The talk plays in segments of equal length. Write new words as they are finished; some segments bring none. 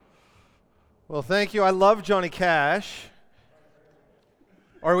Well, thank you. I love Johnny Cash.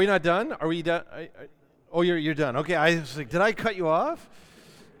 Are we not done? Are we done? Oh, you're done. Okay, I was like, did I cut you off?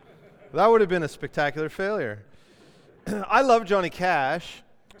 That would have been a spectacular failure. I love Johnny Cash,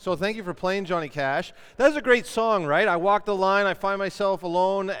 so thank you for playing Johnny Cash. That is a great song, right? I walk the line, I find myself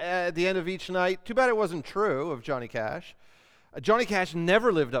alone at the end of each night. Too bad it wasn't true of Johnny Cash. Johnny Cash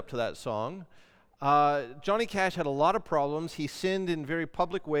never lived up to that song. Johnny Cash had a lot of problems. He sinned in very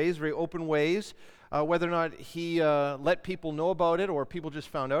public ways, very open ways. Whether or not he let people know about it or people just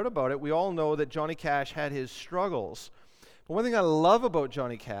found out about it, we all know that Johnny Cash had his struggles. But one thing I love about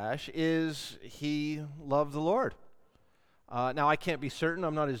Johnny Cash is he loved the Lord. Now, I can't be certain.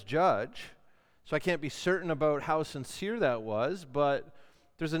 I'm not his judge. So I can't be certain about how sincere that was, but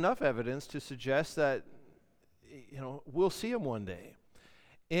there's enough evidence to suggest that, we'll see him one day.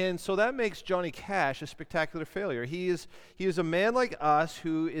 And so that makes Johnny Cash a spectacular failure. He is a man like us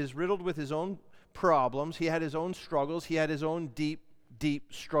who is riddled with his own problems. He had his own struggles. He had his own deep,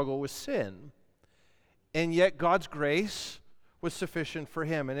 deep struggle with sin. And yet God's grace was sufficient for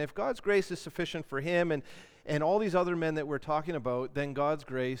him. And if God's grace is sufficient for him and all these other men that we're talking about, then God's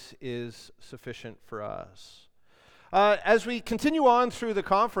grace is sufficient for us. As we continue on through the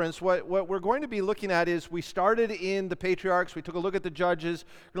conference, what we're going to be looking at is we started in the patriarchs, we took a look at the judges,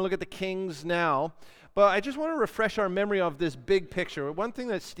 we're going to look at the kings now. But I just want to refresh our memory of this big picture. One thing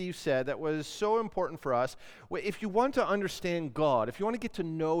that Steve said that was so important for us, if you want to understand God, if you want to get to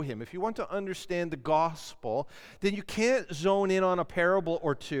know Him, if you want to understand the gospel, then you can't zone in on a parable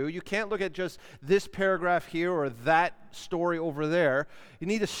or two. You can't look at just this paragraph here or that story over there. You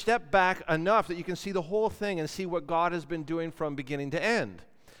need to step back enough that you can see the whole thing and see what God has been doing from beginning to end.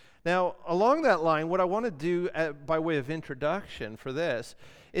 Now, along that line, what I want to do by way of introduction for this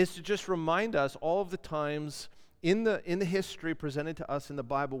is to just remind us all of the times in the history presented to us in the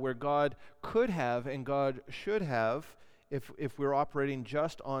Bible where God could have and God should have, if we're operating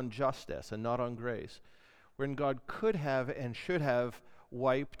just on justice and not on grace, when God could have and should have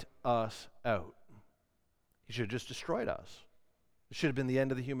wiped us out. He should have just destroyed us. It should have been the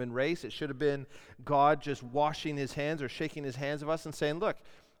end of the human race. It should have been God just washing His hands or shaking His hands of us and saying, look,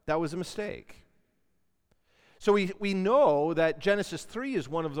 that was a mistake. So we know that Genesis 3 is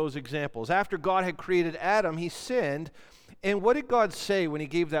one of those examples. After God had created Adam, he sinned. And what did God say when He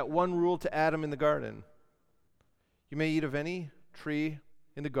gave that one rule to Adam in the garden? You may eat of any tree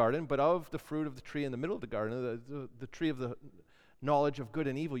in the garden, but of the fruit of the tree in the middle of the garden, the tree of the knowledge of good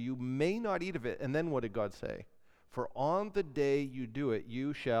and evil, you may not eat of it. And then what did God say? For on the day you do it,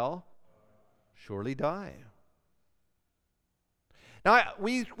 you shall surely die. Now,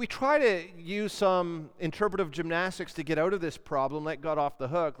 we try to use some interpretive gymnastics to get out of this problem, let God off the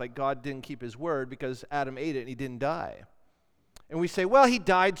hook, like God didn't keep His word because Adam ate it and he didn't die. And we say, well, he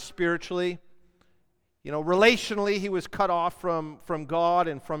died spiritually. Relationally, he was cut off from God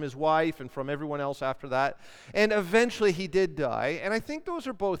and from his wife and from everyone else after that. And eventually he did die. And I think those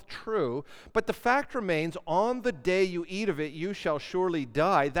are both true. But the fact remains, on the day you eat of it, you shall surely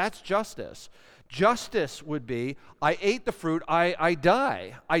die. That's justice. Justice would be, I ate the fruit, I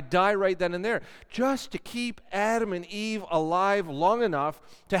die. I die right then and there. Just to keep Adam and Eve alive long enough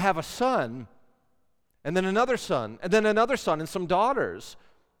to have a son, and then another son, and then another son, and some daughters,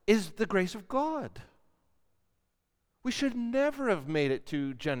 is the grace of God. We should never have made it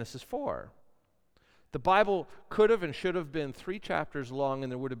to Genesis 4. The Bible could have and should have been 3 chapters long,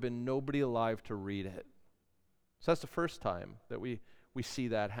 and there would have been nobody alive to read it. So that's the first time that we see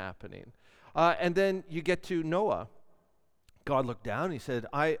that happening. And then you get to Noah. God looked down and He said,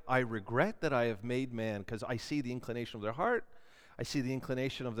 I regret that I have made man because I see the inclination of their heart. I see the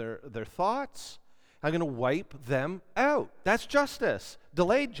inclination of their thoughts. I'm going to wipe them out. That's justice.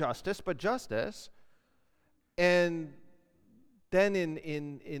 Delayed justice, but justice. And then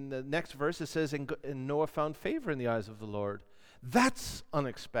in the next verse it says, and Noah found favor in the eyes of the Lord. That's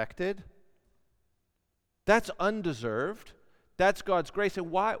unexpected. That's undeserved. That's God's grace. And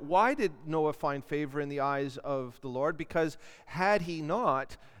why did Noah find favor in the eyes of the Lord? Because had he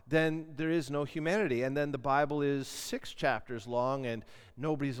not, then there is no humanity. And then the Bible is 6 chapters long, and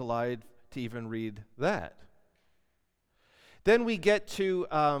nobody's alive to even read that. Then we get to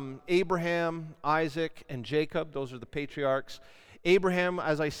Abraham, Isaac, and Jacob. Those are the patriarchs. Abraham,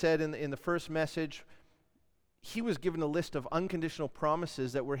 as I said in the first message, he was given a list of unconditional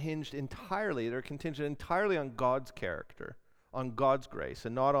promises that were contingent entirely on God's character, on God's grace,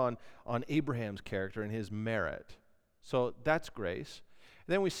 and not on Abraham's character and his merit. So that's grace.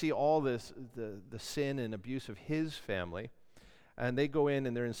 And then we see all this, the sin and abuse of his family, and they go in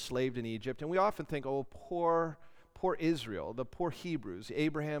and they're enslaved in Egypt. And we often think, oh, poor poor Israel, the poor Hebrews,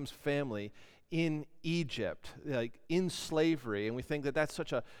 Abraham's family in Egypt, like in slavery, and we think that that's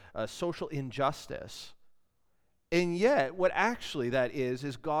such a social injustice. And yet, what actually that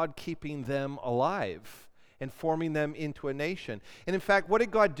is God keeping them alive and forming them into a nation. And in fact, what did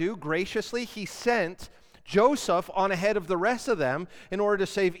God do? Graciously, he sent Joseph on ahead of the rest of them in order to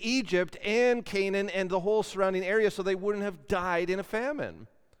save Egypt and Canaan and the whole surrounding area so they wouldn't have died in a famine.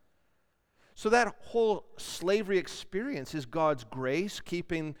 So that whole slavery experience is God's grace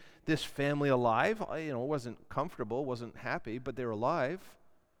keeping this family alive. It wasn't comfortable, wasn't happy, but they're alive.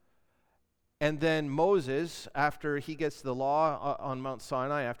 And then Moses, after he gets the law on Mount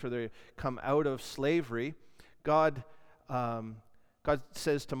Sinai, after they come out of slavery, God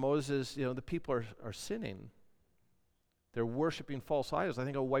says to Moses, the people are sinning. They're worshiping false idols. I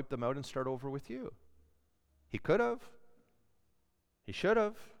think I'll wipe them out and start over with you. He could have. He should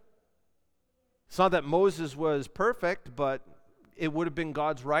have. It's not that Moses was perfect, but it would have been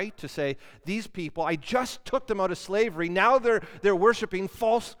God's right to say, these people, I just took them out of slavery. Now they're worshiping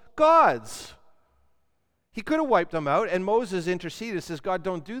false gods. He could have wiped them out, and Moses interceded and says, God,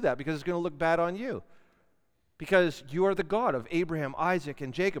 don't do that because it's going to look bad on you. Because you are the God of Abraham, Isaac,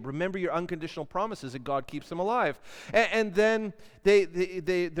 and Jacob. Remember your unconditional promises, and God keeps them alive. And then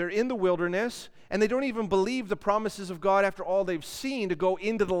they're in the wilderness, and they don't even believe the promises of God after all they've seen to go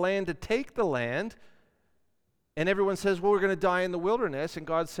into the land, to take the land. And everyone says, well, we're going to die in the wilderness. And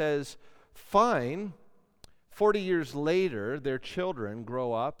God says, fine. 40 years later, their children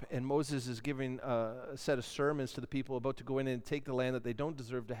grow up, and Moses is giving a set of sermons to the people about to go in and take the land that they don't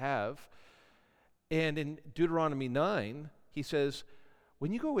deserve to have. And in Deuteronomy 9, he says,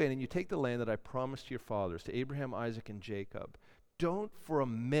 when you go in and you take the land that I promised to your fathers, to Abraham, Isaac, and Jacob, don't for a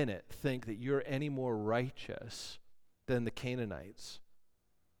minute think that you're any more righteous than the Canaanites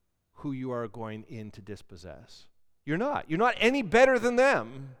who you are going in to dispossess. You're not. You're not any better than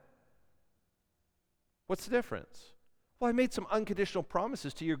them. What's the difference? Well, I made some unconditional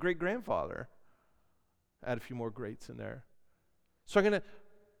promises to your great-grandfather. Add a few more greats in there. So I'm going to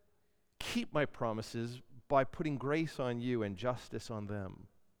keep my promises by putting grace on you and justice on them.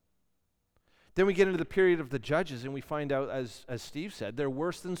 Then we get into the period of the judges, and we find out, as Steve said, they're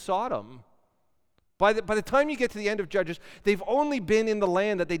worse than Sodom. By the time you get to the end of Judges, they've only been in the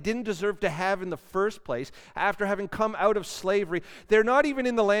land that they didn't deserve to have in the first place after having come out of slavery. They're not even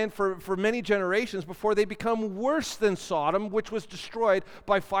in the land for many generations before they become worse than Sodom, which was destroyed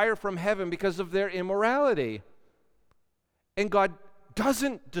by fire from heaven because of their immorality. And God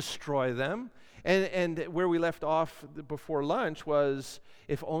doesn't destroy them. And where we left off before lunch was,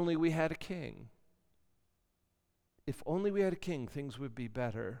 if only we had a king. If only we had a king, things would be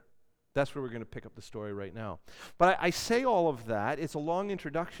better. That's where we're going to pick up the story right now. But I say all of that, it's a long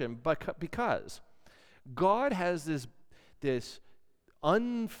introduction, but because God has this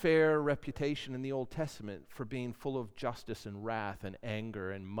unfair reputation in the Old Testament for being full of justice and wrath and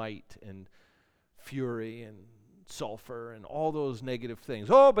anger and might and fury and sulfur and all those negative things.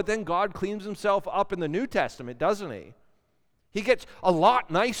 Oh, but then God cleans himself up in the New Testament, doesn't he? He gets a lot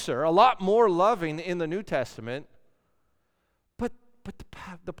nicer, a lot more loving in the New Testament.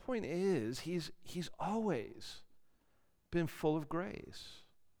 But the point is, he's always been full of grace.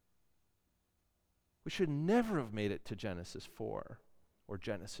 We should never have made it to Genesis 4 or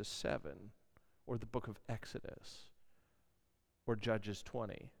Genesis 7 or the book of Exodus or Judges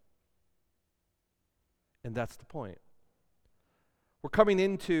 20. And that's the point. We're coming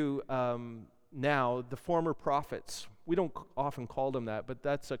into now the former prophets. We don't often call them that, but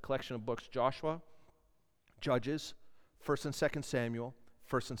that's a collection of books: Joshua, Judges, 1st and 2nd Samuel,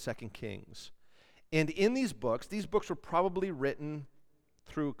 1st and 2nd Kings. And in these books were probably written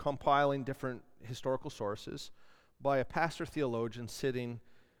through compiling different historical sources by a pastor theologian sitting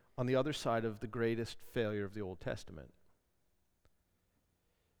on the other side of the greatest failure of the Old Testament.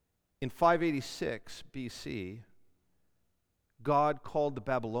 In 586 BC, God called the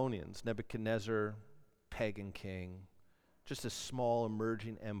Babylonians, Nebuchadnezzar, pagan king, just a small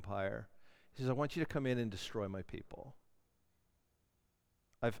emerging empire. He says, I want you to come in and destroy my people.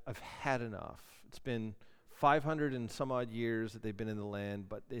 I've had enough. It's been 500 and some odd years that they've been in the land,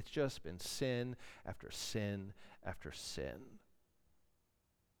 but it's just been sin after sin after sin.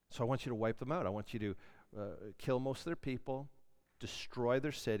 So I want you to wipe them out. I want you to kill most of their people, destroy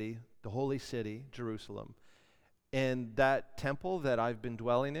their city, the holy city, Jerusalem. And that temple that I've been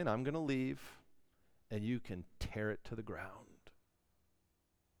dwelling in, I'm going to leave, and you can tear it to the ground.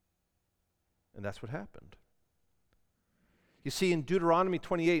 And that's what happened. You see, in Deuteronomy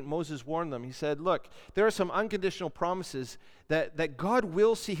 28, Moses warned them. He said, look, there are some unconditional promises that God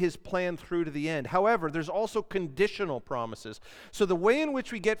will see his plan through to the end. However, there's also conditional promises. So the way in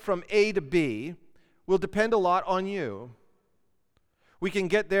which we get from A to B will depend a lot on you. We can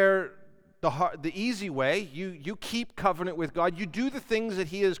get there the easy way. You keep covenant with God. You do the things that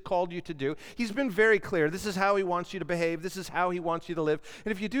he has called you to do. He's been very clear. This is how he wants you to behave. This is how he wants you to live.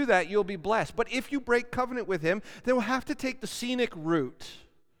 And if you do that, you'll be blessed. But if you break covenant with him, then we'll have to take the scenic route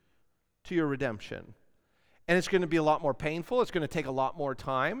to your redemption. And it's going to be a lot more painful. It's going to take a lot more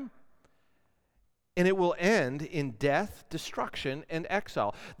time. And it will end in death, destruction, and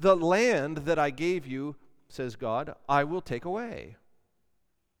exile. The land that I gave you, says God, I will take away.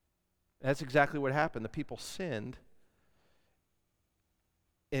 That's exactly what happened. The people sinned,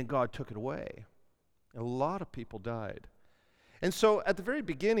 and God took it away. A lot of people died. And so at the very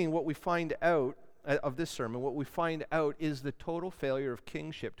beginning, what we find out of this sermon, what we find out is the total failure of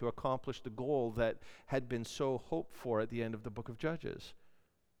kingship to accomplish the goal that had been so hoped for at the end of the book of Judges.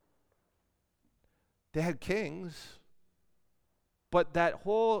 They had kings, but that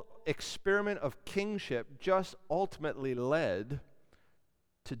whole experiment of kingship just ultimately led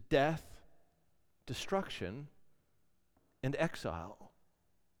to death, destruction, and exile.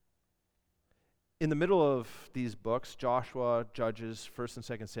 In the middle of these books, Joshua, Judges, 1st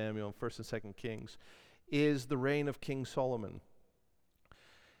and 2nd Samuel, and 1st and 2nd Kings, is the reign of King Solomon.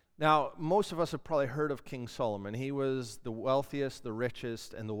 Now, most of us have probably heard of King Solomon. He was the wealthiest, the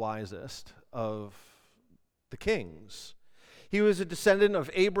richest, and the wisest of the kings. He was a descendant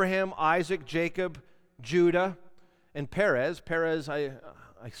of Abraham, Isaac, Jacob, Judah, and Perez. Perez, I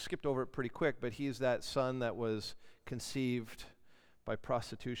skipped over it pretty quick, but he's that son that was conceived by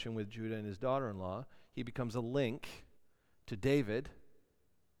prostitution with Judah and his daughter-in-law. He becomes a link to David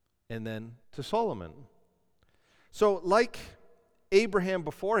and then to Solomon. So like Abraham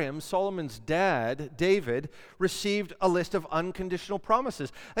before him, Solomon's dad, David, received a list of unconditional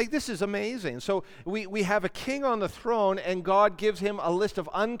promises. Like, this is amazing. So we have a king on the throne, and God gives him a list of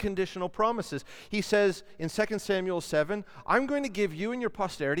unconditional promises. He says in 2 Samuel 7, I'm going to give you and your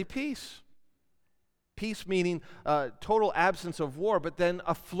posterity peace. Peace meaning total absence of war, but then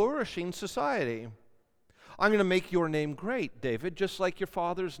a flourishing society. I'm going to make your name great, David, just like your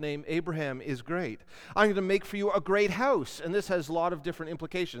father's name, Abraham, is great. I'm going to make for you a great house, and this has a lot of different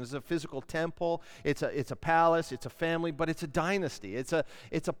implications. It's a physical temple, it's a palace, it's a family, but it's a dynasty. It's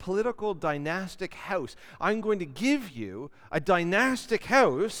a political dynastic house. I'm going to give you a dynastic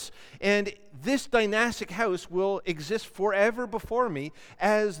house, and this dynastic house will exist forever before me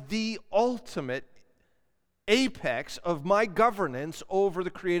as the ultimate apex of my governance over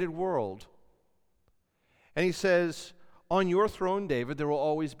the created world. And he says, on your throne, David, there will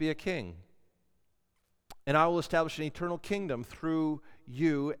always be a king. And I will establish an eternal kingdom through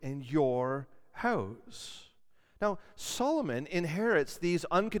you and your house. Now, Solomon inherits these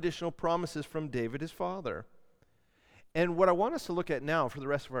unconditional promises from David, his father. And what I want us to look at now for the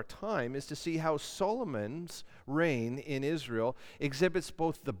rest of our time is to see how Solomon's reign in Israel exhibits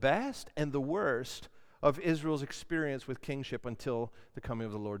both the best and the worst of Israel's experience with kingship until the coming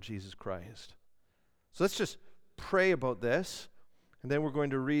of the Lord Jesus Christ. So let's just pray about this, and then we're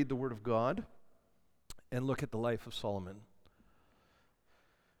going to read the Word of God and look at the life of Solomon.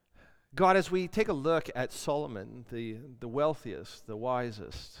 God, as we take a look at Solomon, the wealthiest, the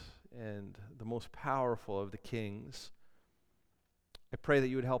wisest, and the most powerful of the kings, I pray that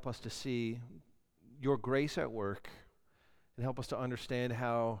you would help us to see your grace at work and help us to understand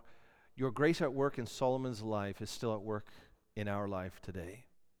how your grace at work in Solomon's life is still at work in our life today.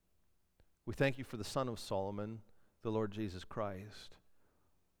 We thank you for the Son of Solomon, the Lord Jesus Christ,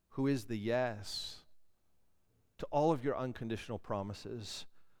 who is the yes to all of your unconditional promises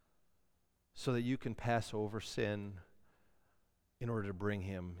so that you can pass over sin in order to bring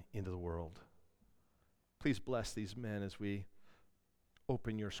him into the world. Please bless these men as we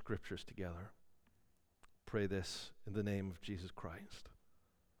open your scriptures together. Pray this in the name of Jesus Christ.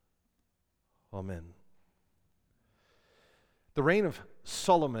 Amen. The reign of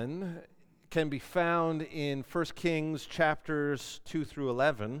Solomon can be found in 1 Kings chapters 2 through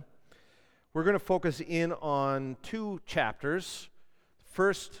 11. We're going to focus in on two chapters.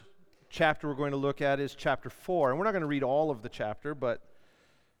 First chapter we're going to look at is chapter 4. And we're not going to read all of the chapter, but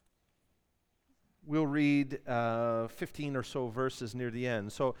we'll read 15 or so verses near the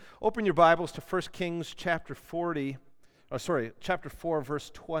end. So open your Bibles to 1 Kings chapter 4,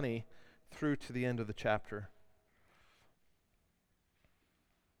 verse 20 through to the end of the chapter.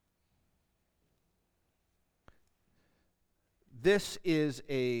 This is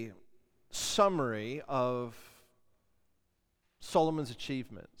a summary of Solomon's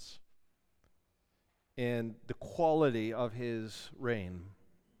achievements and the quality of his reign.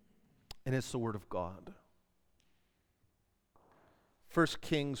 And it's the Word of God. 1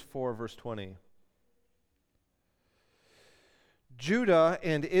 Kings 4, verse 20. Judah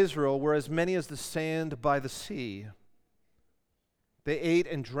and Israel were as many as the sand by the sea. They ate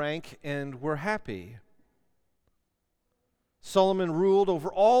and drank and were happy. Solomon ruled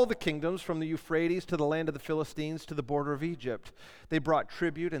over all the kingdoms from the Euphrates to the land of the Philistines to the border of Egypt. They brought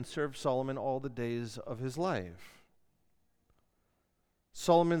tribute and served Solomon all the days of his life.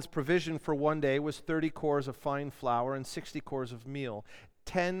 Solomon's provision for one day was 30 cores of fine flour and 60 cores of meal,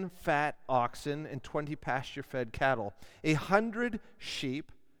 10 fat oxen and 20 pasture-fed cattle, 100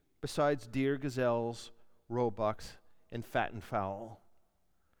 sheep, besides deer, gazelles, roebucks, and fattened fowl.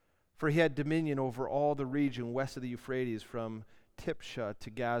 For he had dominion over all the region west of the Euphrates, from Tipsha to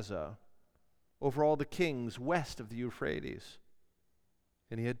Gaza, over all the kings west of the Euphrates.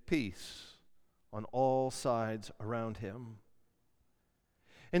 And he had peace on all sides around him.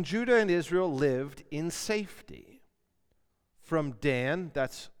 And Judah and Israel lived in safety, from Dan,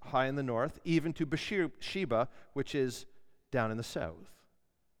 that's high in the north, even to Beersheba, which is down in the south.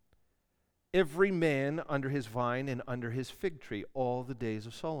 Every man under his vine and under his fig tree all the days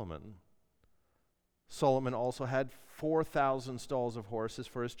of Solomon. Solomon also had 4,000 stalls of horses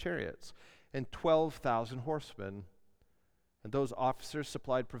for his chariots and 12,000 horsemen. And those officers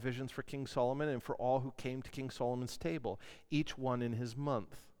supplied provisions for King Solomon and for all who came to King Solomon's table, each one in his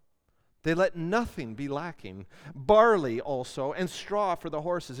month. They let nothing be lacking. Barley also, and straw for the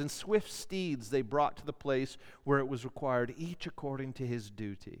horses, and swift steeds they brought to the place where it was required, each according to his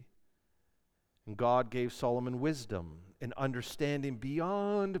duty. And God gave Solomon wisdom and understanding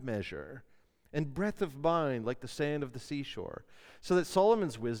beyond measure, and breadth of mind like the sand of the seashore, so that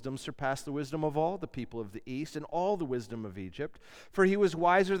Solomon's wisdom surpassed the wisdom of all the people of the east and all the wisdom of Egypt. For he was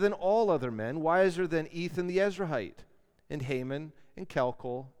wiser than all other men, wiser than Ethan the Ezrahite, and Haman, and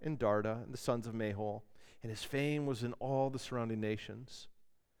Calcol, and Darda, and the sons of Mahol. And his fame was in all the surrounding nations.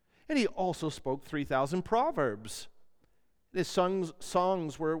 And he also spoke 3,000 proverbs. His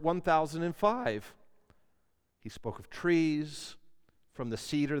songs were 1,005. He spoke of trees, from the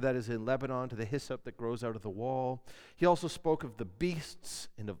cedar that is in Lebanon to the hyssop that grows out of the wall. He also spoke of the beasts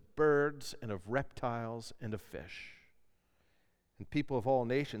and of birds and of reptiles and of fish. And people of all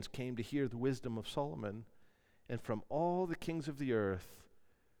nations came to hear the wisdom of Solomon, and from all the kings of the earth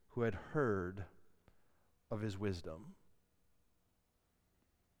who had heard of his wisdom.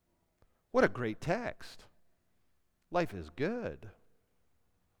 What a great text. Life is good.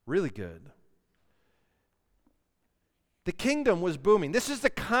 Really good. The kingdom was booming. This is the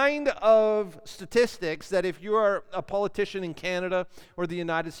kind of statistics that if you are a politician in Canada or the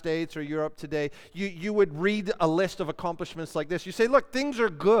United States or Europe today, you would read a list of accomplishments like this. You say, look, things are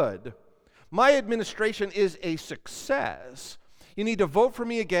good. My administration is a success. You need to vote for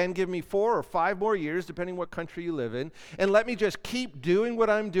me again, give me 4 or 5 more years, depending what country you live in, and let me just keep doing what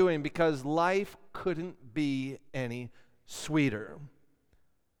I'm doing because life couldn't be any sweeter.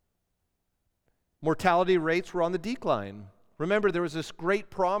 Mortality rates were on the decline. Remember, there was this great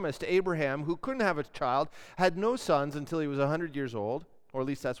promise to Abraham, who couldn't have a child, had no sons until he was 100 years old, or at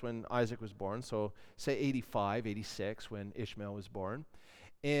least that's when Isaac was born, so say 85, 86 when Ishmael was born.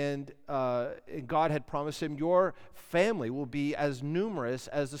 And God had promised him, your family will be as numerous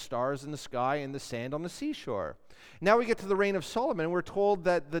as the stars in the sky and the sand on the seashore. Now we get to the reign of Solomon, and we're told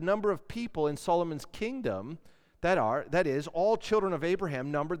that the number of people in Solomon's kingdom, that is, all children of Abraham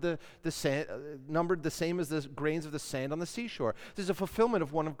numbered the same as the grains of the sand on the seashore. This is a fulfillment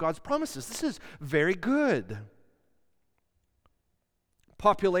of one of God's promises. This is very good.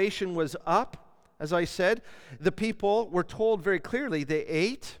 Population was up. As I said, the people were told very clearly they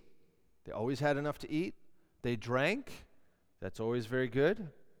ate. They always had enough to eat. They drank. That's always very good.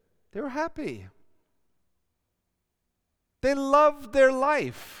 They were happy. They loved their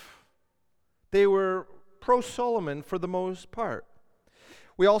life. They were pro-Solomon for the most part.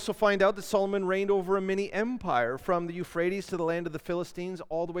 We also find out that Solomon reigned over a mini empire from the Euphrates to the land of the Philistines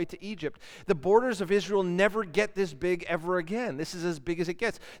all the way to Egypt. The borders of Israel never get this big ever again. This is as big as it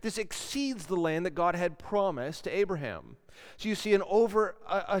gets. This exceeds the land that God had promised to Abraham. So you see an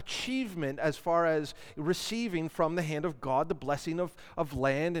overachievement as far as receiving from the hand of God the blessing of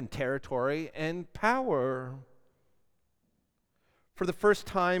land and territory and power. For the first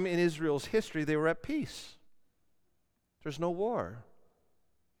time in Israel's history, they were at peace. There's no war.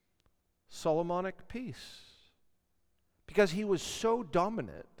 Solomonic peace. Because he was so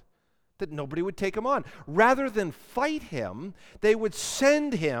dominant that nobody would take him on. Rather than fight him, they would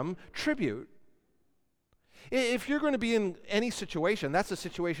send him tribute. If you're going to be in any situation, that's a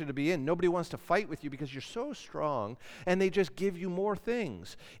situation to be in. Nobody wants to fight with you because you're so strong, and they just give you more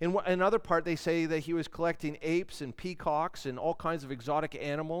things. In another part, they say that he was collecting apes and peacocks and all kinds of exotic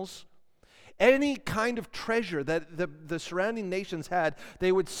animals. Any kind of treasure that the surrounding nations had,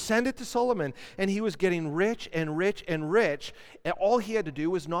 they would send it to Solomon, and he was getting rich and rich and rich, and all he had to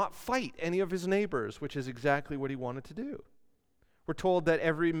do was not fight any of his neighbors, which is exactly what he wanted to do. We're told that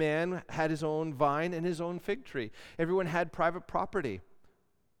every man had his own vine and his own fig tree. Everyone had private property.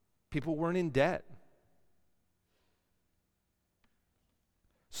 People weren't in debt.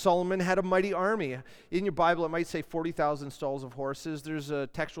 Solomon had a mighty army. In your Bible, it might say 40,000 stalls of horses. There's a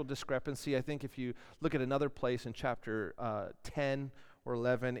textual discrepancy. I think if you look at another place in chapter 10 or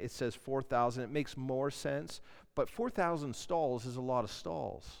 11, it says 4,000. It makes more sense. But 4,000 stalls is a lot of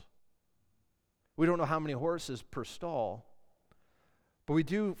stalls. We don't know how many horses per stall. But we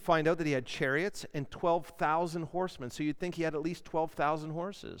do find out that he had chariots and 12,000 horsemen. So you'd think he had at least 12,000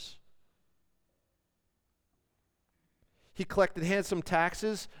 horses. He collected handsome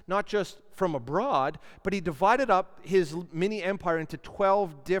taxes, not just from abroad, but he divided up his mini empire into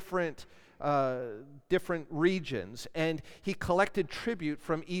 12 different regions, and he collected tribute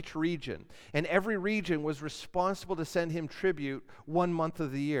from each region. And every region was responsible to send him tribute 1 month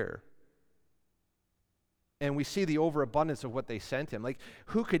of the year. And we see the overabundance of what they sent him. Like,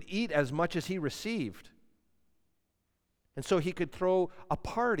 who could eat as much as he received? And so he could throw a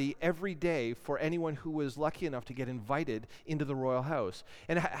party every day for anyone who was lucky enough to get invited into the royal house.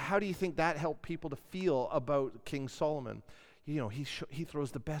 And how do you think that helped people to feel about King Solomon? You know, he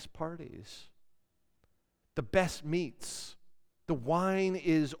throws the best parties, the best meats. The wine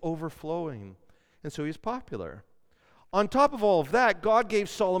is overflowing. And so he's popular. On top of all of that, God gave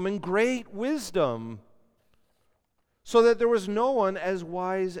Solomon great wisdom so that there was no one as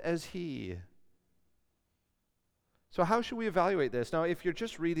wise as he. So how should we evaluate this? Now, if you're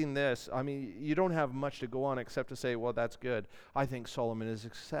just reading this, I mean, you don't have much to go on except to say, well, that's good. I think Solomon is a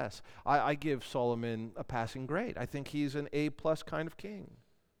success. I give Solomon a passing grade. I think he's an A+ kind of king.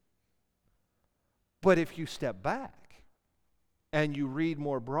 But if you step back and you read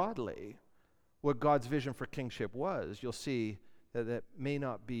more broadly what God's vision for kingship was, you'll see that it may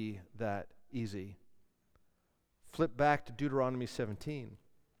not be that easy. Flip back to Deuteronomy 17.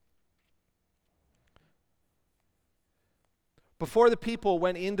 Before the people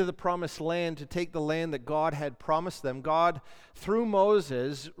went into the promised land to take the land that God had promised them, God, through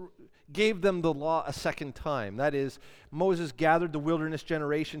Moses, gave them the law a second time. That is, Moses gathered the wilderness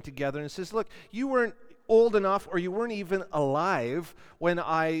generation together and says, look, you weren't old enough or you weren't even alive when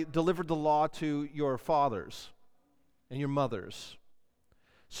I delivered the law to your fathers and your mothers.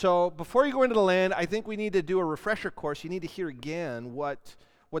 So before you go into the land, I think we need to do a refresher course. You need to hear again what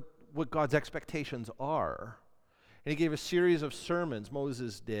God's expectations are. And he gave a series of sermons,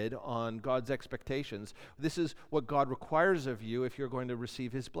 Moses did, on God's expectations. This is what God requires of you if you're going to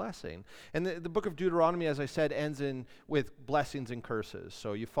receive his blessing. And the book of Deuteronomy, as I said, ends with blessings and curses.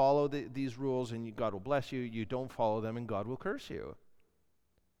 So you follow these rules and God will bless you. You don't follow them and God will curse you.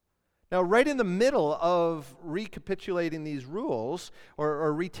 Now, right in the middle of recapitulating these rules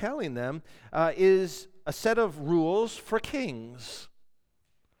or retelling them is a set of rules for kings.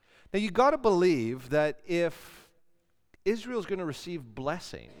 Now, you got to believe that if Israel's going to receive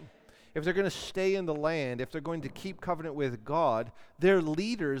blessing, if they're going to stay in the land, if they're going to keep covenant with God, their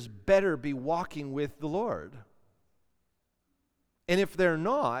leaders better be walking with the Lord. And if they're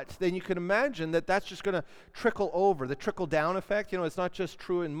not, then you can imagine that that's just going to trickle over, the trickle-down effect. You know, it's not just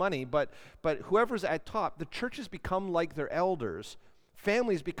true in money, but whoever's at top, the churches become like their elders.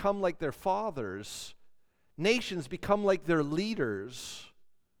 Families become like their fathers. Nations become like their leaders.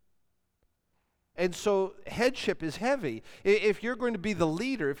 And so headship is heavy. If you're going to be the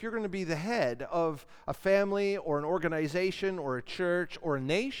leader, if you're going to be the head of a family or an organization or a church or a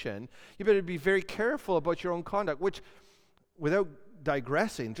nation, you better be very careful about your own conduct, which, without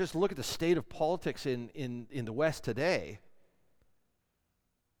digressing, just look at the state of politics in the West today.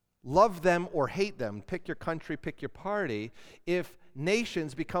 Love them or hate them, pick your country, pick your party. If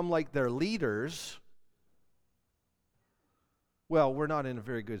nations become like their leaders, well, we're not in a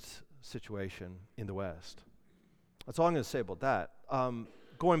very good situation in the West. That's all I'm going to say about that.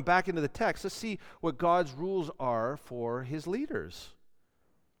 Going back into the text, let's see what God's rules are for his leaders.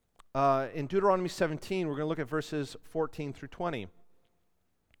 In Deuteronomy 17, we're going to look at verses 14 through 20.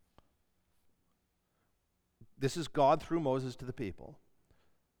 This is God through Moses to the people.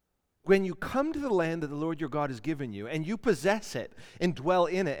 When you come to the land that the Lord your God has given you, and you possess it and dwell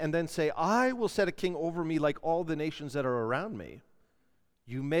in it, and then say, I will set a king over me like all the nations that are around me.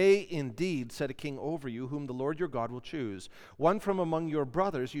 You may indeed set a king over you, whom the Lord your God will choose. One from among your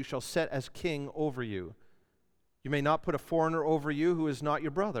brothers you shall set as king over you. You may not put a foreigner over you who is not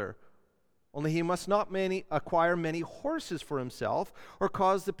your brother. Only he must not acquire many horses for himself, or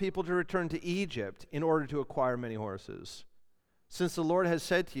cause the people to return to Egypt in order to acquire many horses. Since the Lord has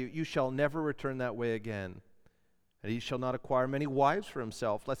said to you, you shall never return that way again. And he shall not acquire many wives for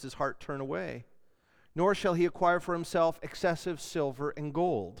himself, lest his heart turn away. Nor shall he acquire for himself excessive silver and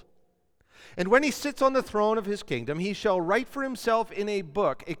gold. And when he sits on the throne of his kingdom, he shall write for himself in a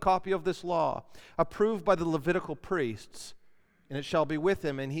book a copy of this law, approved by the Levitical priests. And it shall be with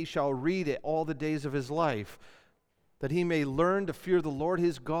him, and he shall read it all the days of his life, that he may learn to fear the Lord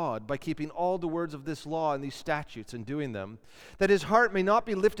his God by keeping all the words of this law and these statutes and doing them, that his heart may not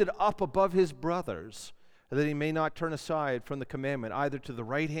be lifted up above his brothers, and that he may not turn aside from the commandment either to the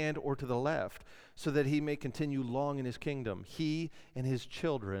right hand or to the left, so that he may continue long in his kingdom, he and his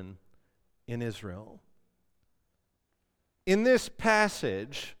children in Israel. In this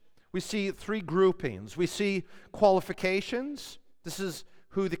passage, we see three groupings. We see qualifications. This is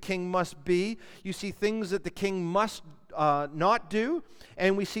who the king must be. You see things that the king must not do,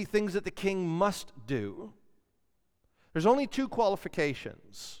 and we see things that the king must do. There's only two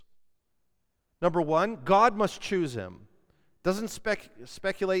qualifications. Number one, God must choose him. Doesn't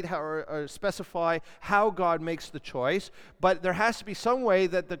speculate how, or specify how God makes the choice, but there has to be some way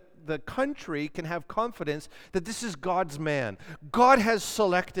that the country can have confidence that this is God's man. God has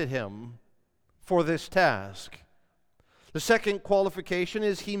selected him for this task. The second qualification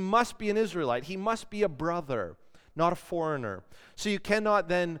is he must be an Israelite. He must be a brother, not a foreigner. So you cannot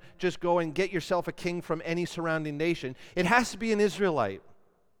then just go and get yourself a king from any surrounding nation. It has to be an Israelite.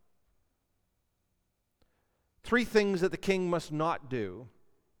 Three things that the king must not do.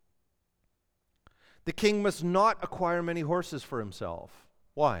 The king must not acquire many horses for himself.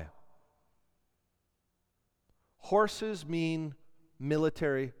 Why? Horses mean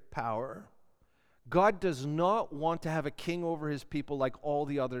military power. God does not want to have a king over his people like all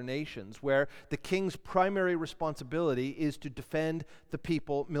the other nations, where the king's primary responsibility is to defend the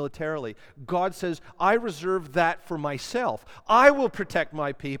people militarily. God says, I reserve that for myself. I will protect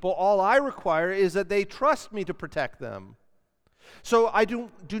my people. All I require is that they trust me to protect them. So I do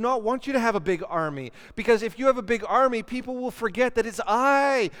not want you to have a big army, because if you have a big army, people will forget that it's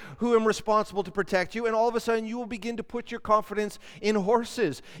I who am responsible to protect you, and all of a sudden you will begin to put your confidence in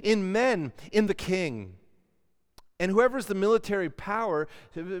horses, in men, in the king. And whoever's the military power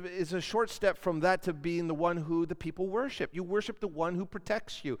is a short step from that to being the one who the people worship. You worship the one who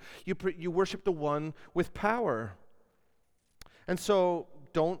protects you. You worship the one with power. And so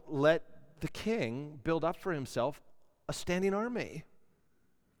don't let the king build up for himself a standing army.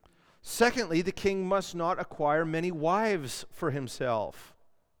 Secondly, the king must not acquire many wives for himself.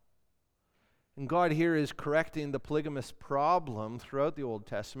 And God here is correcting the polygamous problem throughout the Old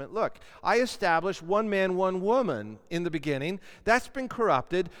Testament. Look, I established one man, one woman in the beginning. That's been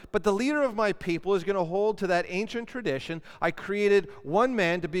corrupted, but the leader of my people is going to hold to that ancient tradition. I created one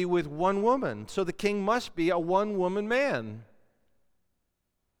man to be with one woman, so the king must be a one-woman man.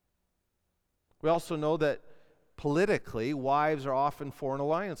 We also know that politically, wives are often foreign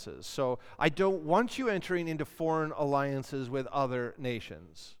alliances. So I don't want you entering into foreign alliances with other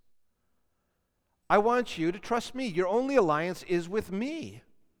nations. I want you to trust me. Your only alliance is with me.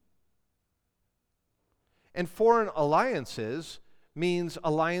 And foreign alliances means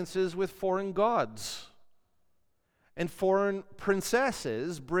alliances with foreign gods. And foreign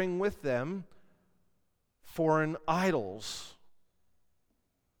princesses bring with them foreign idols.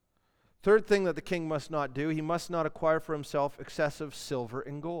 Third thing that the king must not do, he must not acquire for himself excessive silver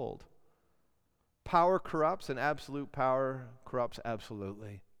and gold. Power corrupts, and absolute power corrupts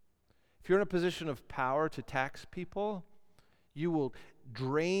absolutely. If you're in a position of power to tax people, you will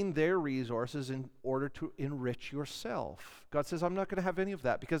drain their resources in order to enrich yourself. God says, I'm not going to have any of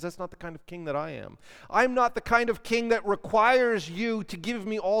that, because that's not the kind of king that I am. I'm not the kind of king that requires you to give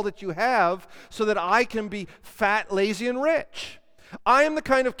me all that you have so that I can be fat, lazy, and rich. I am the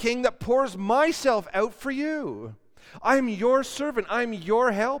kind of king that pours myself out for you. I'm your servant. I'm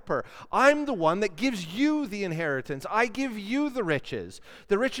your helper. I'm the one that gives you the inheritance. I give you the riches.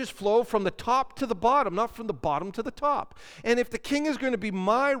 The riches flow from the top to the bottom, not from the bottom to the top. And if the king is going to be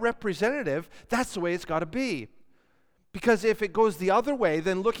my representative, that's the way it's got to be. Because if it goes the other way,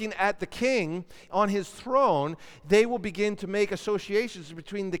 then looking at the king on his throne, they will begin to make associations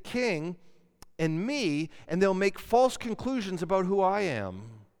between the king and me, and they'll make false conclusions about who I am.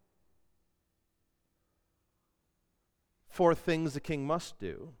 4 things the king must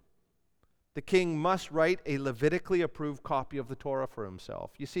do. The king must write a Levitically approved copy of the Torah for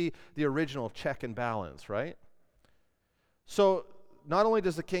himself. You see the original check and balance, right? So not only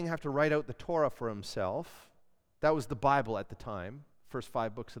does the king have to write out the Torah for himself, that was the Bible at the time, first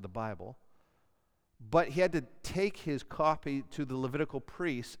 5 books of the Bible, but he had to take his copy to the Levitical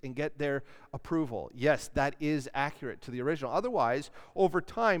priests and get their approval. Yes, that is accurate to the original. Otherwise, over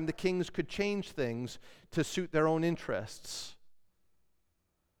time, the kings could change things to suit their own interests.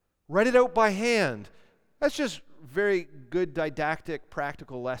 Write it out by hand. That's just very good didactic,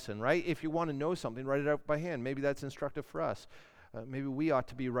 practical lesson, right? If you want to know something, write it out by hand. Maybe that's instructive for us. Maybe we ought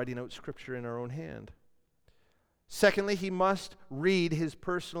to be writing out Scripture in our own hand. Secondly, he must read his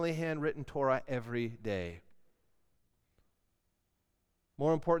personally handwritten Torah every day.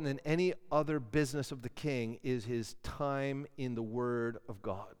 More important than any other business of the king is his time in the Word of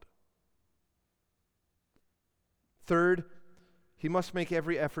God. Third, he must make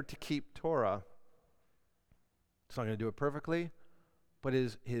every effort to keep Torah. He's not going to do it perfectly, but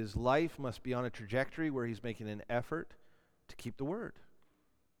his life must be on a trajectory where he's making an effort to keep the Word.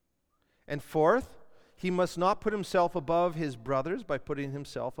 And fourth, he must not put himself above his brothers by putting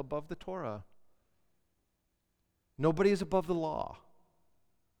himself above the Torah. Nobody is above the law,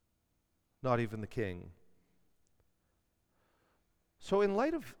 not even the king. So in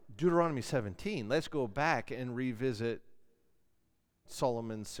light of Deuteronomy 17, let's go back and revisit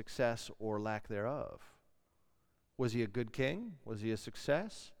Solomon's success or lack thereof. Was he a good king? Was he a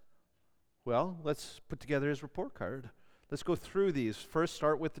success? Well, let's put together his report card. Let's go through these. First,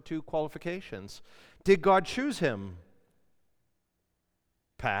 start with the 2 qualifications. Did God choose him?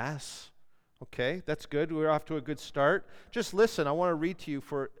 Pass. Okay, that's good. We're off to a good start. Just listen. I want to read to you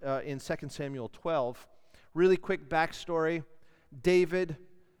in 2 Samuel 12. Really quick backstory. David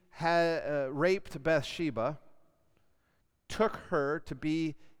had raped Bathsheba, took her to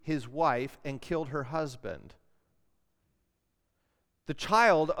be his wife, and killed her husband. The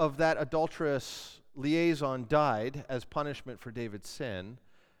child of that adulterous liaison died as punishment for David's sin,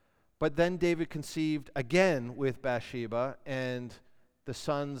 but then David conceived again with Bathsheba, and the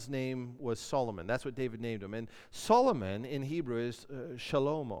son's name was Solomon. That's what David named him. And Solomon in Hebrew is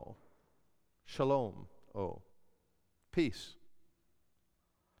Shalomo. Shalom. Oh. Peace.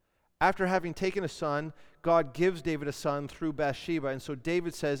 After having taken a son, God gives David a son through Bathsheba. And so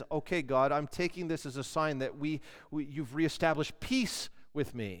David says, okay, God, I'm taking this as a sign that you've reestablished peace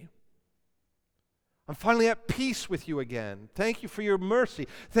with me. I'm finally at peace with you again. Thank you for your mercy.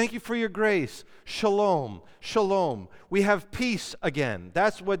 Thank you for your grace. Shalom. Shalom. We have peace again.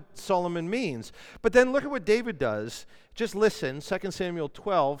 That's what Solomon means. But then look at what David does. Just listen, 2 Samuel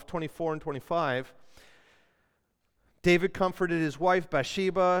 12, 24 and 25. David comforted his wife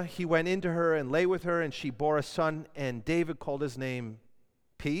Bathsheba. He went into her and lay with her, and she bore a son, and David called his name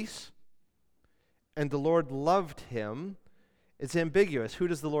Peace. And the Lord loved him. It's ambiguous. Who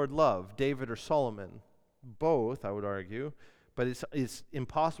does the Lord love, David or Solomon? Both, I would argue, but it's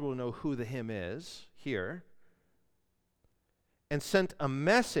impossible to know who the him is here. And sent a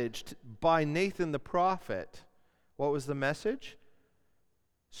message by Nathan the prophet. What was the message?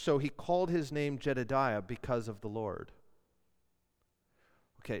 So he called his name Jedediah because of the Lord.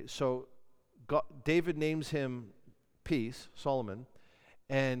 Okay, so David names him Peace, Solomon,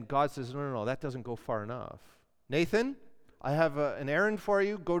 and God says, no, that doesn't go far enough. Nathan, I have an errand for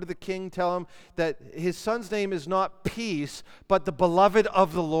you. Go to the king, tell him that his son's name is not Peace, but the beloved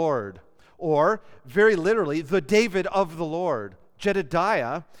of the Lord. Or, very literally, the David of the Lord.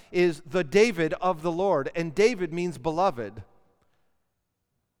 Jedediah is the David of the Lord, and David means beloved.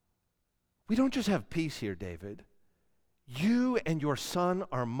 We don't just have peace here, David. You and your son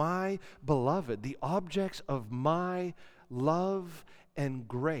are my beloved, the objects of my love and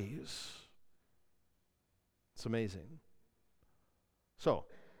grace. It's amazing. So,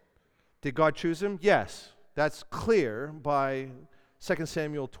 did God choose him? Yes. That's clear by 2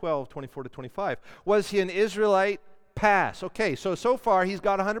 Samuel 12, 24 to 25. Was he an Israelite? Pass. Okay, so far he's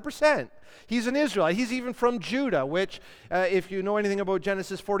got 100%. He's an Israelite. He's even from Judah, which, if you know anything about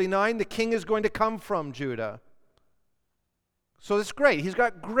Genesis 49, the king is going to come from Judah. So that's great. He's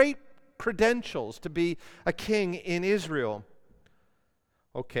got great credentials to be a king in Israel.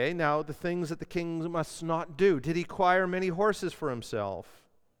 Okay, now the things that the king must not do. Did he acquire many horses for himself?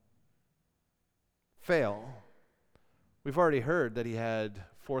 Fail. We've already heard that he had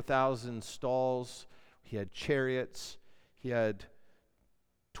 4,000 stalls. He had chariots. He had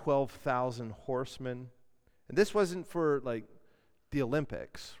 12,000 horsemen. And this wasn't for like the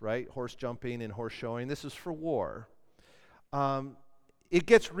Olympics, right? Horse jumping and horse showing. This is for war. It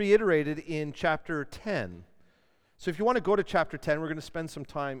gets reiterated in chapter 10. So if you want to go to chapter 10, we're going to spend some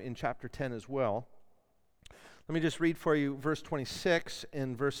time in chapter 10 as well. Let me just read for you verse 26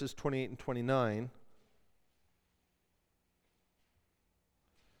 and verses 28 and 29.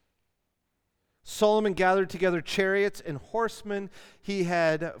 Solomon gathered together chariots and horsemen. He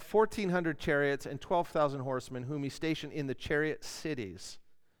had 1,400 chariots and 12,000 horsemen, whom he stationed in the chariot cities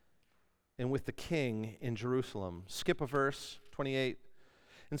and with the king in Jerusalem. Skip a verse, 28.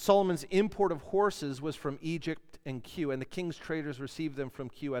 And Solomon's import of horses was from Egypt and Kue, and the king's traders received them from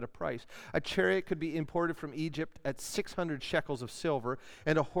Kue at a price. A chariot could be imported from Egypt at 600 shekels of silver,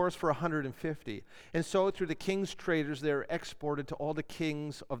 and a horse for 150. And so through the king's traders they were exported to all the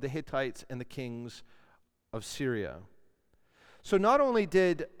kings of the Hittites and the kings of Syria. So not only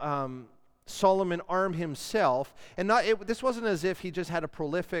did Solomon arm himself, and this wasn't as if he just had a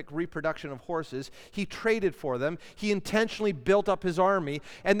prolific reproduction of horses. He traded for them. He intentionally built up his army,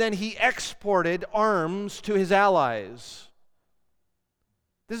 and then he exported arms to his allies.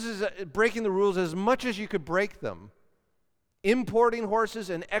 This is breaking the rules as much as you could break them. Importing horses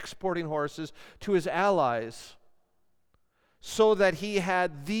and exporting horses to his allies so that he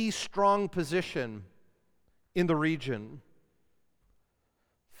had the strong position in the region.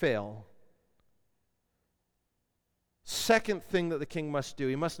 Fail. Second thing that the king must do,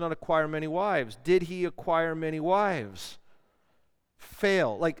 he must not acquire many wives. Did he acquire many wives?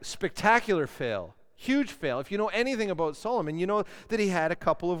 Fail, like spectacular fail, huge fail. If you know anything about Solomon, you know that he had a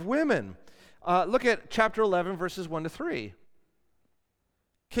couple of women. Look at chapter 11, verses 1 to 3.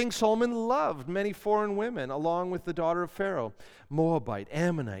 King Solomon loved many foreign women, along with the daughter of Pharaoh, Moabite,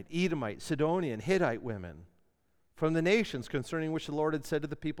 Ammonite, Edomite, Sidonian, Hittite women, from the nations concerning which the Lord had said to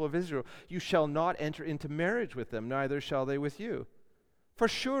the people of Israel, you shall not enter into marriage with them, neither shall they with you. For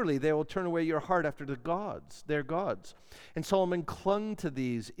surely they will turn away your heart after the gods, their gods. And Solomon clung to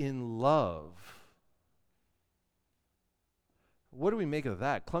these in love. What do we make of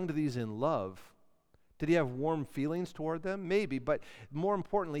that? Clung to these in love. Did he have warm feelings toward them? Maybe, but more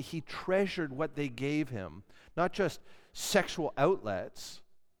importantly, he treasured what they gave him. Not just sexual outlets,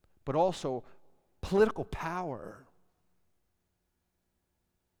 but also political power.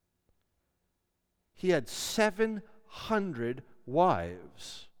 He had 700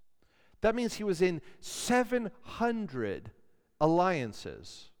 wives. That means he was in 700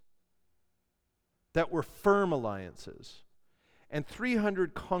 alliances that were firm alliances, and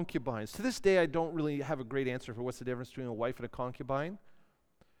 300 concubines. To this day, I don't really have a great answer for what's the difference between a wife and a concubine.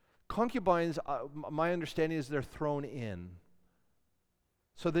 Concubines, my understanding is they're thrown in.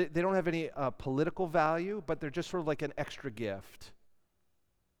 So they don't have any political value, but they're just sort of like an extra gift.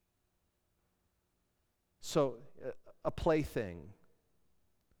 So a plaything.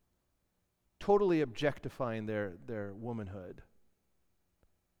 Totally objectifying their womanhood.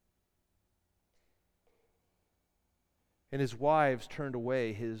 And his wives turned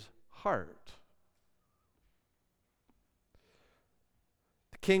away his heart.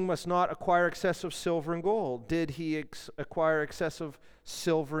 The king must not acquire excessive silver and gold. Did he acquire excessive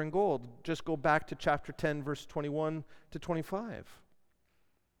silver and gold? Just go back to chapter 10, verse 21 to 25.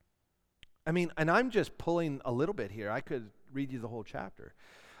 I mean, and I'm just pulling a little bit here. I could read you the whole chapter.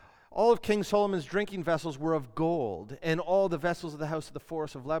 All of King Solomon's drinking vessels were of gold, and all the vessels of the house of the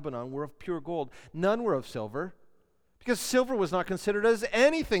forest of Lebanon were of pure gold. None were of silver, because silver was not considered as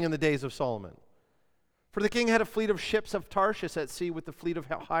anything in the days of Solomon. For the king had a fleet of ships of Tarshish at sea with the fleet of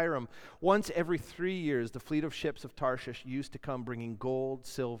Hiram. Once every 3 years, the fleet of ships of Tarshish used to come bringing gold,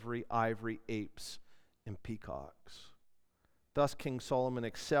 silvery, ivory, apes, and peacocks. Thus King Solomon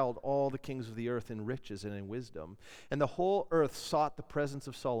excelled all the kings of the earth in riches and in wisdom. And the whole earth sought the presence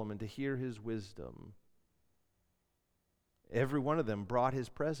of Solomon to hear his wisdom. Every one of them brought his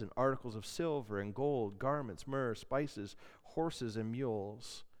present, articles of silver and gold, garments, myrrh, spices, horses, and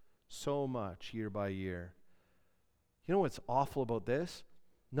mules. So much year by year. You know what's awful about this?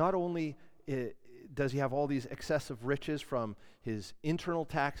 Not only does he have all these excessive riches from his internal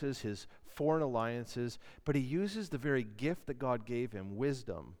taxes, his foreign alliances, but he uses the very gift that God gave him,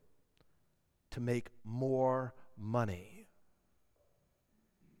 wisdom, to make more money.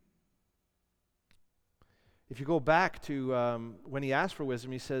 If you go back to when he asked for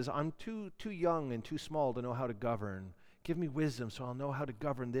wisdom, he says, I'm too young and too small to know how to govern. Give me wisdom so I'll know how to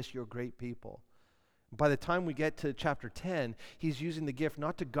govern this, your great people. By the time we get to chapter 10, he's using the gift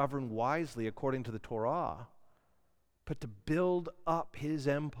not to govern wisely according to the Torah, but to build up his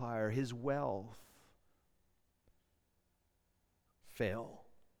empire, his wealth. Fail.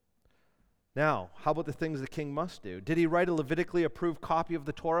 Now, how about the things the king must do? Did he write a Levitically approved copy of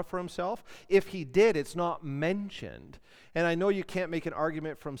the Torah for himself? If he did, it's not mentioned. And I know you can't make an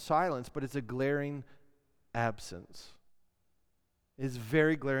argument from silence, but it's a glaring absence. It's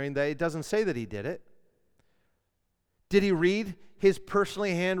very glaring that it doesn't say that he did it. Did he read his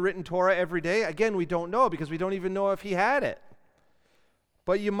personally handwritten Torah every day? Again, we don't know because we don't even know if he had it.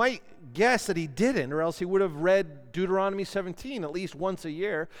 But you might guess that he didn't, or else he would have read Deuteronomy 17 at least once a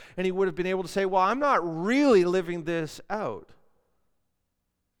year, and he would have been able to say, well, I'm not really living this out.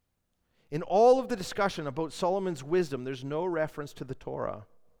 In all of the discussion about Solomon's wisdom, there's no reference to the Torah.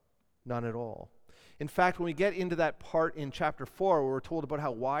 None at all. In fact, when we get into that part in chapter 4 where we're told about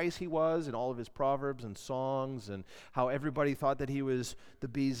how wise he was in all of his proverbs and songs and how everybody thought that he was the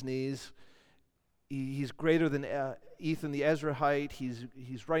bee's knees, he's greater than Ethan the Ezrahite.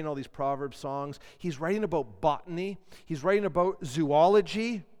 He's writing all these proverb songs. He's writing about botany. He's writing about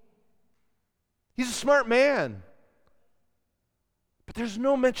zoology. He's a smart man. But there's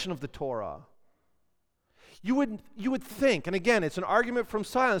no mention of the Torah. You would think, and again, it's an argument from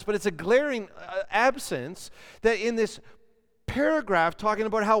silence, but it's a glaring absence that in this paragraph talking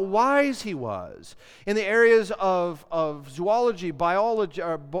about how wise he was in the areas of zoology, biology,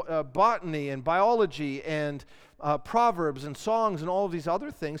 botany and biology and proverbs and songs and all of these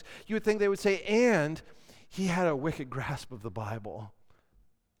other things, you would think they would say, and he had a wicked grasp of the Bible.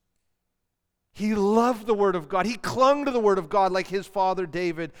 He loved the Word of God. He clung to the Word of God like his father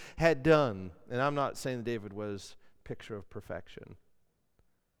David had done. And I'm not saying that David was a picture of perfection.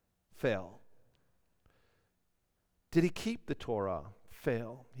 Fail. Did he keep the Torah?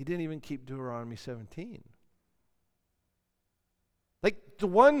 Fail. He didn't even keep Deuteronomy 17. Like the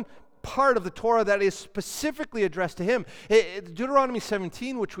one part of the Torah that is specifically addressed to him, Deuteronomy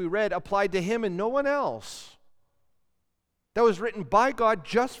 17, which we read, applied to him and no one else. That was written by God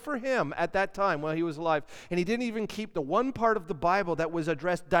just for him at that time while he was alive. And he didn't even keep the one part of the Bible that was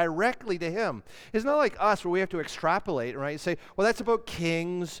addressed directly to him. It's not like us where we have to extrapolate, right? Say, well, that's about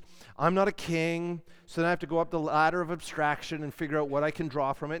kings. I'm not a king, so then I have to go up the ladder of abstraction and figure out what I can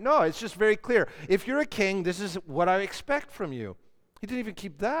draw from it. No, it's just very clear. If you're a king, this is what I expect from you. He didn't even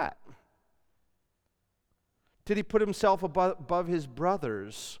keep that. Did he put himself above his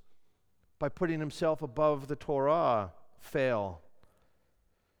brothers by putting himself above the Torah? Fail.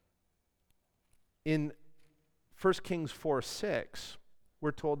 In 1 Kings 4:6,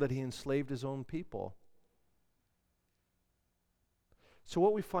 we're told that he enslaved his own people. So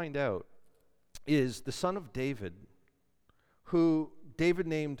what we find out is the son of David, who David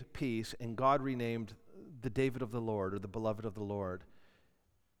named peace and God renamed the David of the Lord, or the beloved of the Lord,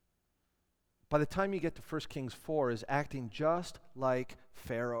 by the time you get to 1 Kings 4, is acting just like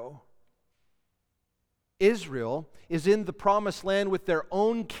Pharaoh. Israel is in the promised land with their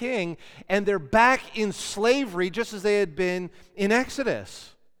own king, and they're back in slavery just as they had been in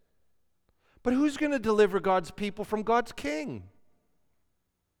Exodus. But who's going to deliver God's people from God's king?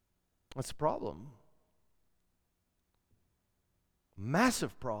 That's the problem.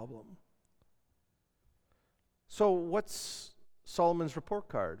 Massive problem. So what's Solomon's report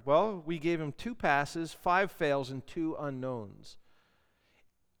card? Well, we gave him 2 passes, 5 fails, and 2 unknowns.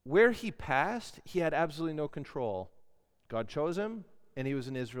 Where he passed, he had absolutely no control. God chose him, and he was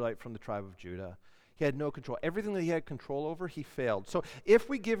an Israelite from the tribe of Judah. He had no control. Everything that he had control over, he failed. So if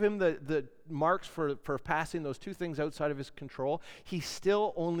we give him the marks for passing those 2 things outside of his control, he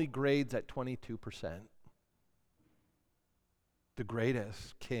still only grades at 22%. The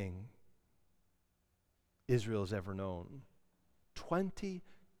greatest king Israel has ever known. 22%.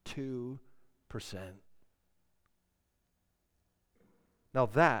 Now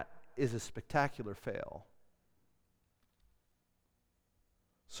that is a spectacular fail.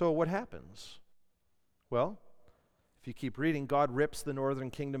 So what happens? Well, if you keep reading, God rips the northern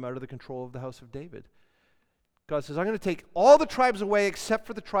kingdom out of the control of the house of David. God says, I'm going to take all the tribes away except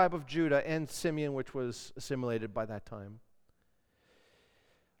for the tribe of Judah and Simeon, which was assimilated by that time.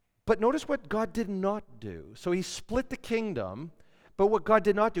 But notice what God did not do. So he split the kingdom. But what God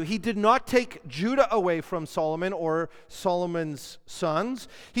did not do, he did not take Judah away from Solomon or Solomon's sons.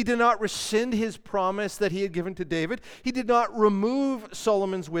 He did not rescind his promise that he had given to David. He did not remove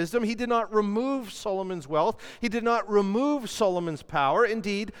Solomon's wisdom. He did not remove Solomon's wealth. He did not remove Solomon's power.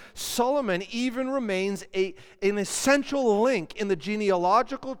 Indeed, Solomon even remains an essential link in the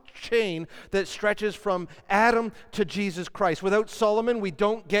genealogical chain that stretches from Adam to Jesus Christ. Without Solomon, we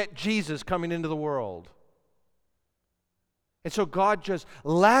don't get Jesus coming into the world. And so God just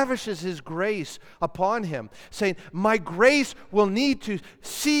lavishes his grace upon him, saying, my grace will need to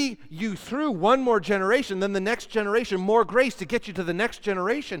see you through one more generation, then the next generation, more grace to get you to the next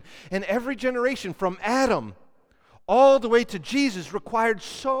generation. And every generation from Adam all the way to Jesus required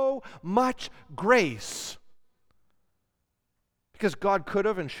so much grace. Because God could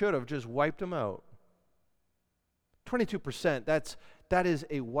have and should have just wiped them out. 22%, that is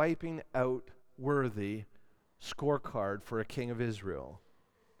a wiping out worthy scorecard for a king of Israel.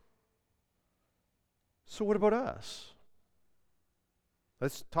 So what about us?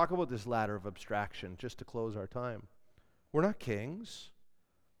 Let's talk about this ladder of abstraction just to close our time. We're not kings.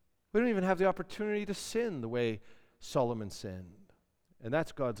 We don't even have the opportunity to sin the way Solomon sinned. And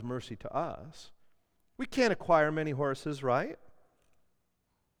that's God's mercy to us. We can't acquire many horses, right?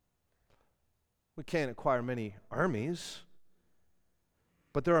 We can't acquire many armies.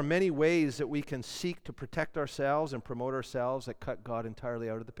 But there are many ways that we can seek to protect ourselves and promote ourselves that cut God entirely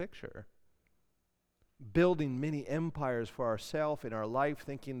out of the picture. Building many empires for ourselves in our life,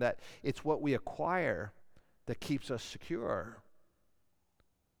 thinking that it's what we acquire that keeps us secure.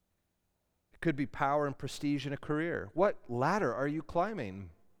 It could be power and prestige in a career. What ladder are you climbing?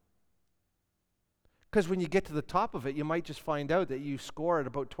 Because when you get to the top of it, you might just find out that you score at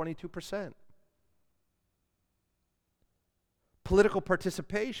about 22%. Political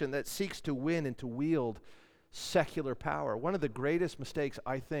participation that seeks to win and to wield secular power. One of the greatest mistakes,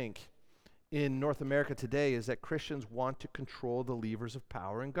 I think, in North America today is that Christians want to control the levers of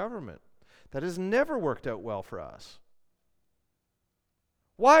power in government. That has never worked out well for us.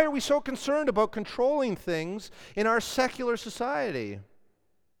 Why are we so concerned about controlling things in our secular society?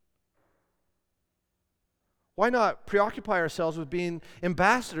 Why not preoccupy ourselves with being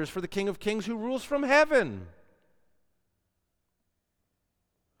ambassadors for the King of Kings who rules from heaven?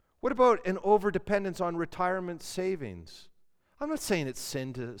 What about an overdependence on retirement savings? I'm not saying it's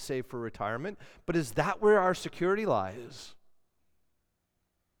sin to save for retirement, but is that where our security lies?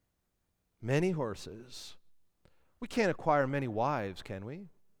 Many horses. We can't acquire many wives, can we?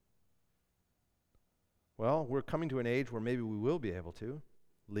 Well, we're coming to an age where maybe we will be able to,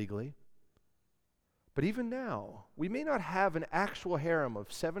 legally. But even now, we may not have an actual harem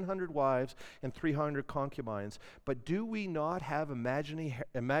of 700 wives and 300 concubines, but do we not have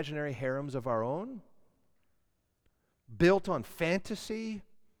imaginary harems of our own? Built on fantasy,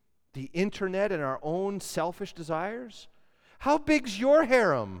 the internet, and our own selfish desires? How big's your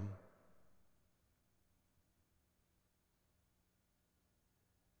harem?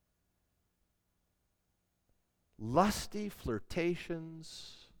 Lusty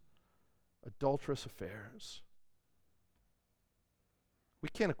flirtations, adulterous affairs. We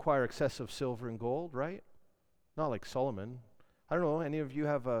can't acquire excessive silver and gold, right? Not like Solomon. I don't know, any of you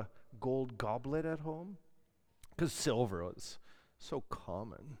have a gold goblet at home? Because silver is so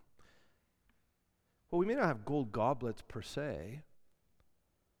common. Well, we may not have gold goblets per se,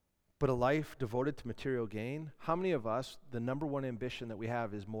 but a life devoted to material gain. How many of us, the number one ambition that we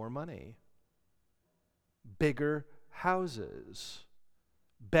have is more money? Bigger houses,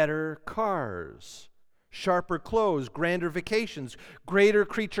 better cars, sharper clothes, grander vacations, greater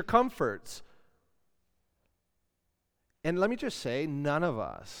creature comforts. And let me just say, none of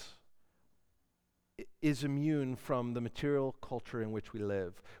us is immune from the material culture in which we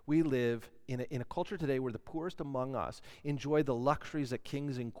live. We live in a culture today where the poorest among us enjoy the luxuries that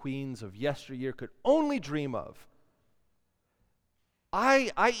kings and queens of yesteryear could only dream of.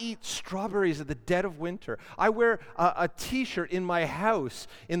 I eat strawberries at the dead of winter. I wear a t-shirt in my house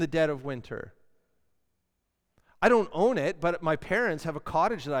in the dead of winter. I don't own it, but my parents have a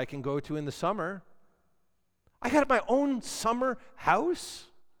cottage that I can go to in the summer. I got my own summer house,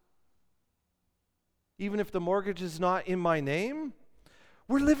 even if the mortgage is not in my name.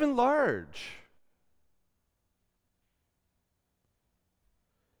 We're living large.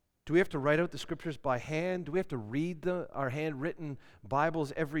 Do we have to write out the scriptures by hand? Do we have to read our handwritten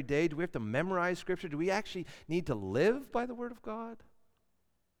Bibles every day? Do we have to memorize scripture? Do we actually need to live by the word of God?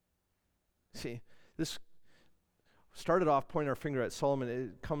 See, this started off pointing our finger at Solomon.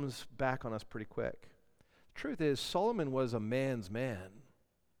 It comes back on us pretty quick. The truth is, Solomon was a man's man.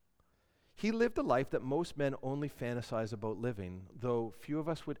 He lived a life that most men only fantasize about living, though few of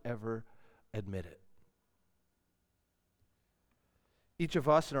us would ever admit it. Each of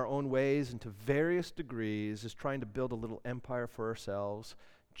us in our own ways and to various degrees is trying to build a little empire for ourselves,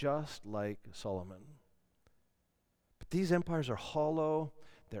 just like Solomon. But these empires are hollow,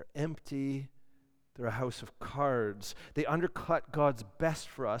 they're empty, they're a house of cards. They undercut God's best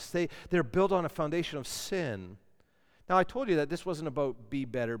for us. They're built on a foundation of sin. Now, I told you that this wasn't about be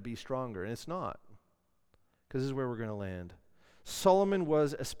better, be stronger, and it's not, because this is where we're going to land. Solomon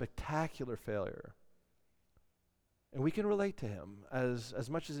was a spectacular failure. And we can relate to him as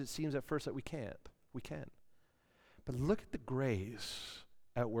much as it seems at first that we can't. We can. But look at the grace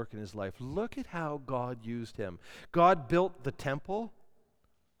at work in his life. Look at how God used him. God built the temple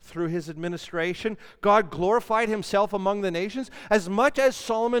through his administration. God glorified himself among the nations. As much as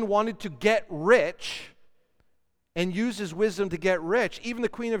Solomon wanted to get rich, and uses wisdom to get rich. Even the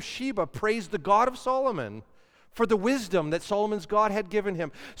Queen of Sheba praised the God of Solomon for the wisdom that Solomon's God had given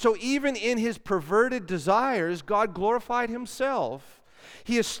him. So even in his perverted desires, God glorified himself.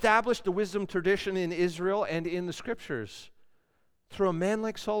 He established the wisdom tradition in Israel and in the Scriptures through a man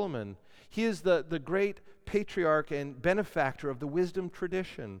like Solomon. He is the great patriarch and benefactor of the wisdom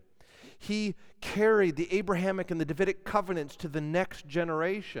tradition. He carried the Abrahamic and the Davidic covenants to the next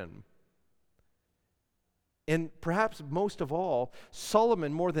generation. And perhaps most of all,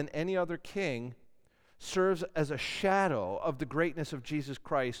 Solomon, more than any other king, serves as a shadow of the greatness of Jesus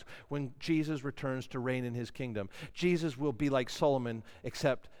Christ when Jesus returns to reign in his kingdom. Jesus will be like Solomon,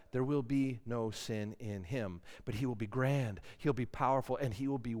 except there will be no sin in him. But he will be grand, he'll be powerful, and he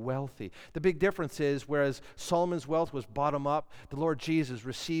will be wealthy. The big difference is, whereas Solomon's wealth was bottom up, the Lord Jesus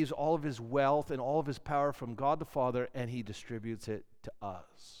receives all of his wealth and all of his power from God the Father, and he distributes it to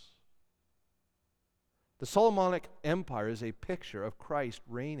us. The Solomonic Empire is a picture of Christ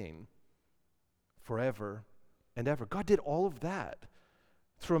reigning forever and ever. God did all of that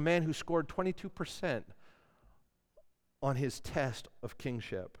through a man who scored 22% on his test of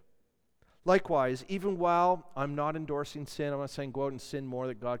kingship. Likewise, even while I'm not endorsing sin, I'm not saying go out and sin more,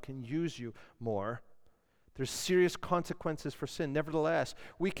 that God can use you more. There's serious consequences for sin. Nevertheless,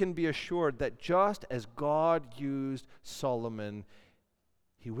 we can be assured that just as God used Solomon,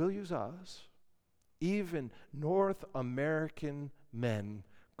 he will use us. Even North American men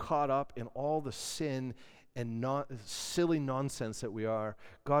caught up in all the sin and silly nonsense that we are,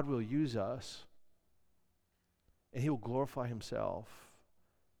 God will use us, and he will glorify himself,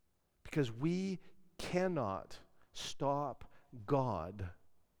 because we cannot stop God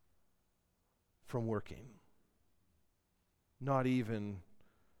from working, not even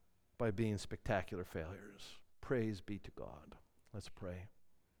by being spectacular failures. Praise be to God. Let's pray.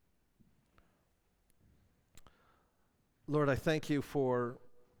 Lord, I thank you for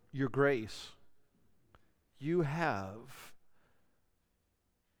your grace. You have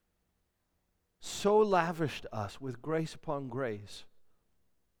so lavished us with grace upon grace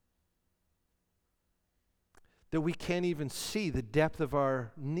that we can't even see the depth of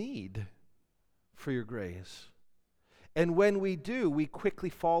our need for your grace. And when we do, we quickly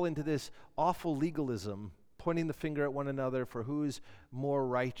fall into this awful legalism, pointing the finger at one another for who's more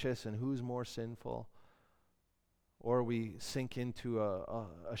righteous and who's more sinful. Or we sink into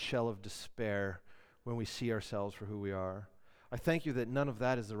a shell of despair when we see ourselves for who we are. I thank you that none of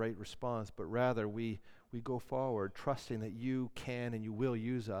that is the right response, but rather we go forward trusting that you can and you will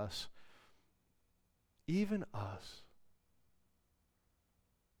use us, even us,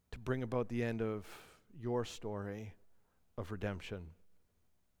 to bring about the end of your story of redemption.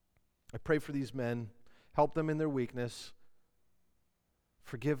 I pray for these men. Help them in their weakness.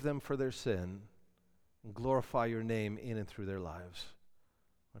 Forgive them for their sin. And glorify your name in and through their lives.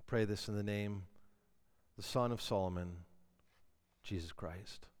 I pray this in the name of the Son of Solomon, Jesus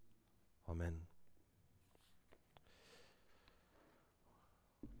Christ. Amen.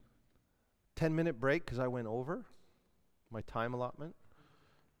 10-minute break because I went over my time allotment.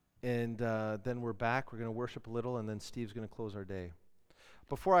 And then we're back. We're going to worship a little, and then Steve's going to close our day.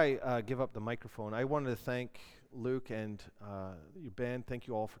 Before I give up the microphone, I wanted to thank Luke and your band. Thank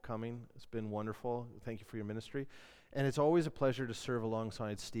you all for coming. It's been wonderful. Thank you for your ministry. And it's always a pleasure to serve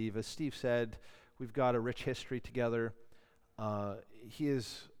alongside Steve. As Steve said, we've got a rich history together. He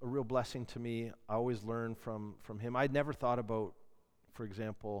is a real blessing to me. I always learn from him. I'd never thought about, for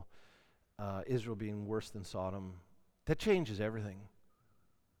example, Israel being worse than Sodom. That changes everything.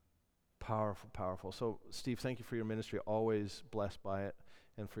 Powerful, powerful. So, Steve, thank you for your ministry. Always blessed by it,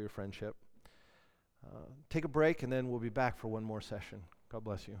 and for your friendship. Take a break, and then we'll be back for one more session. God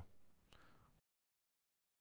bless you.